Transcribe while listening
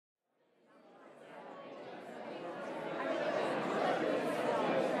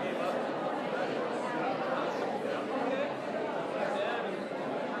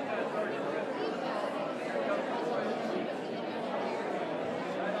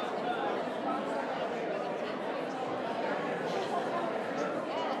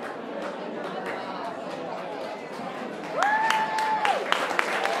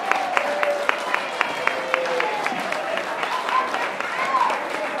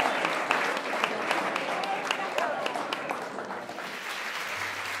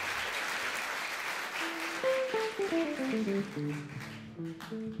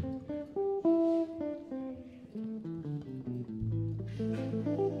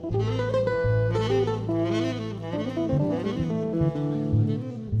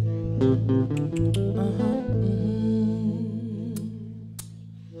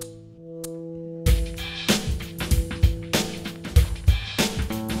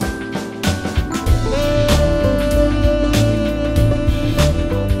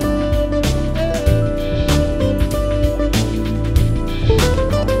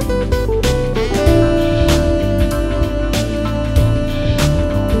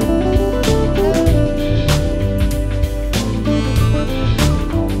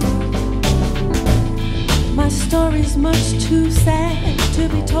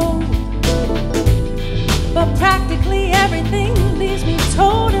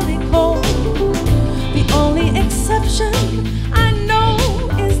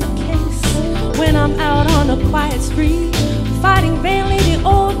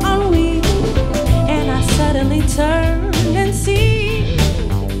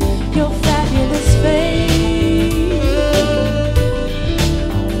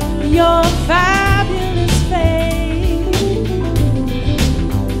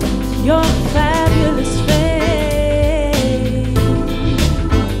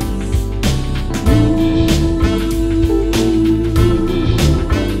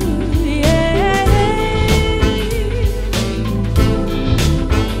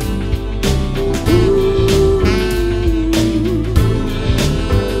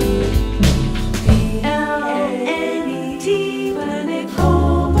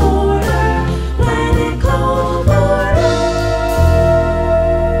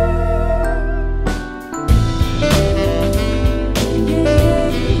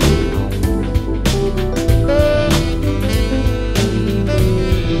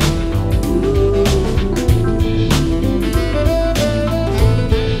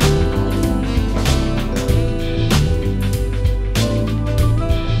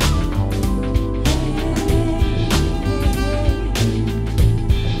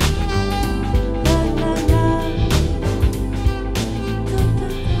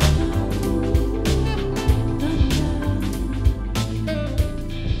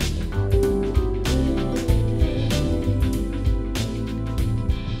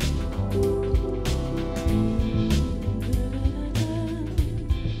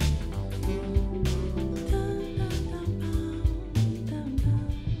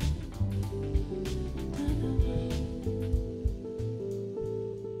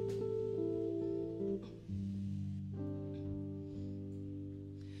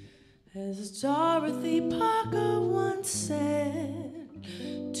As Dorothy Parker once said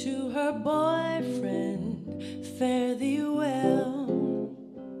to her boyfriend, fare thee well.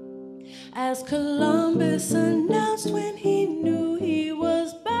 As Columbus announced when he knew he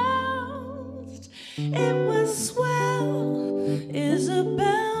was bounced, it was swell,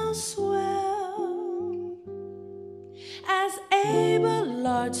 Isabel swell. As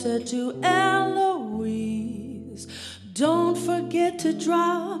Abelard said to Eloise, don't forget to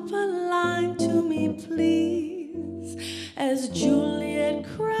drop a line to me, please. As Juliet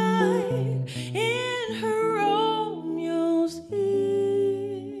cried in her Romeo's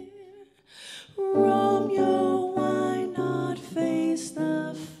ear, Romeo, why not face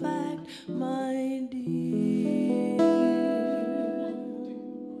the fact, my dear?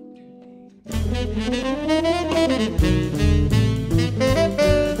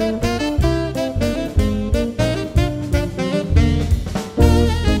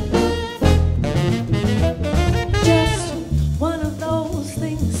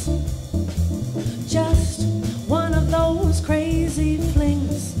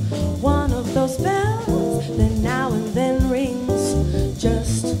 Those bells that now and then rings,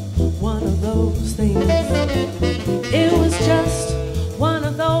 just one of those things. It was just one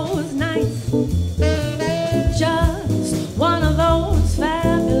of those nights, just one of those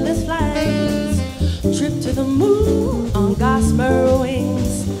fabulous flights, trip to the moon on gossamer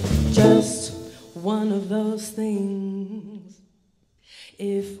wings, just one of those things.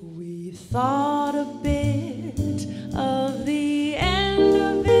 If we thought a bit of the end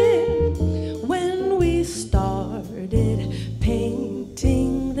of it when we started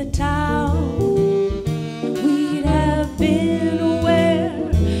painting the town, we'd have been aware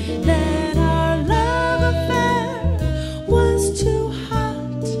that our love affair was too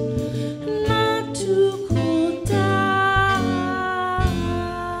hot not to cool down.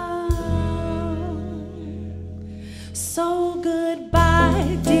 So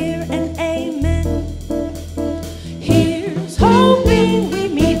goodbye, dear, and amen.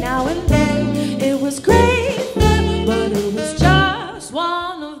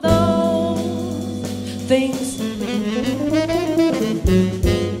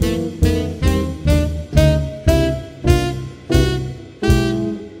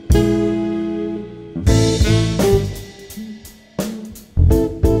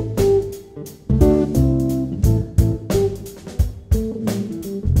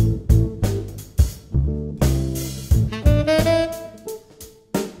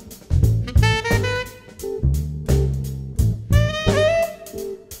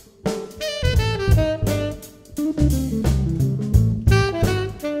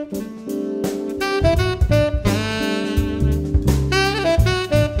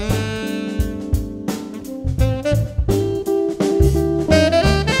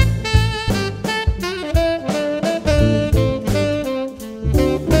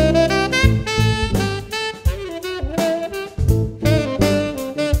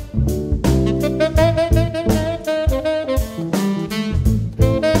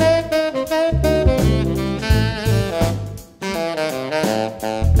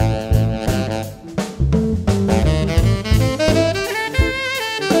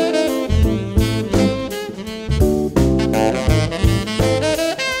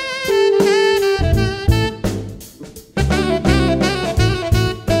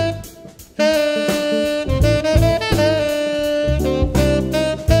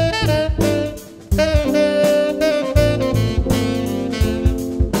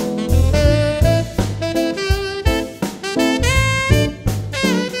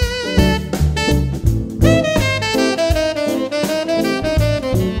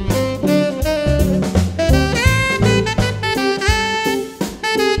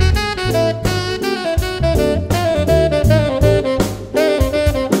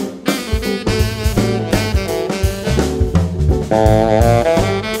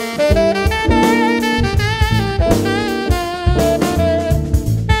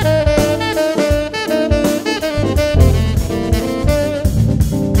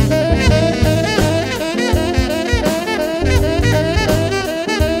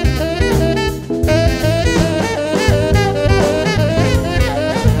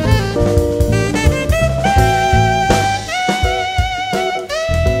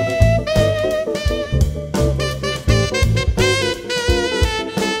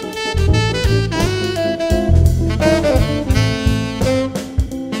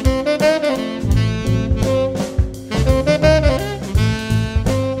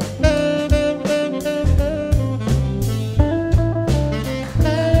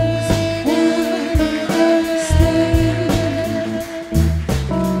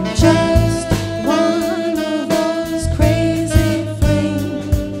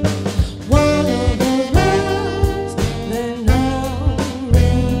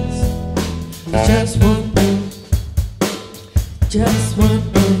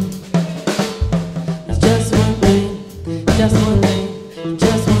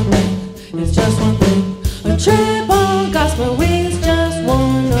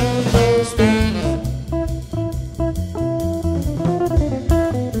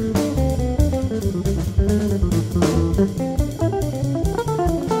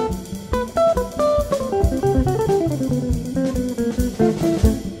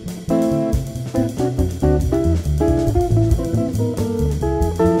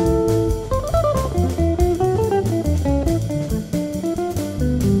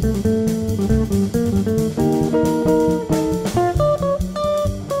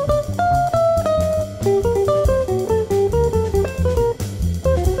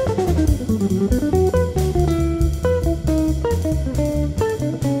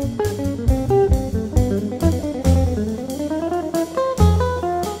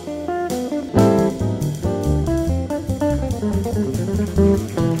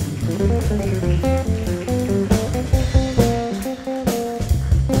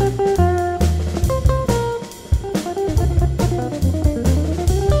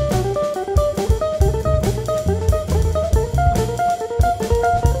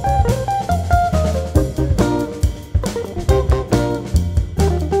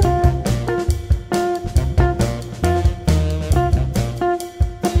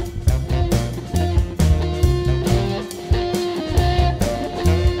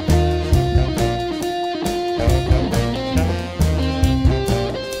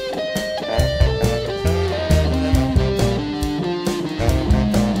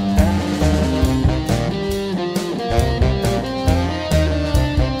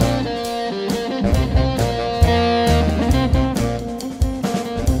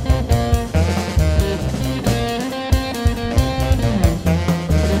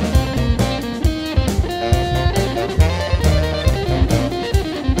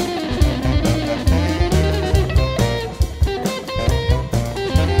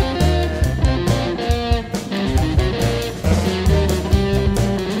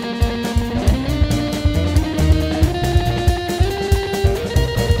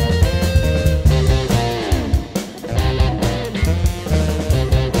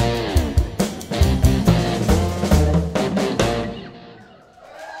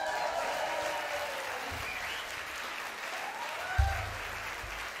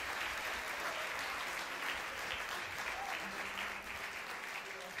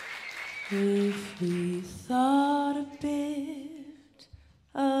 If we thought a bit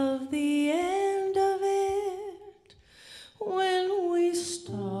of the end of it when we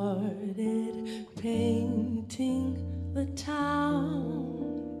started painting the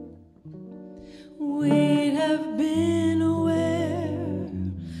town, we'd have been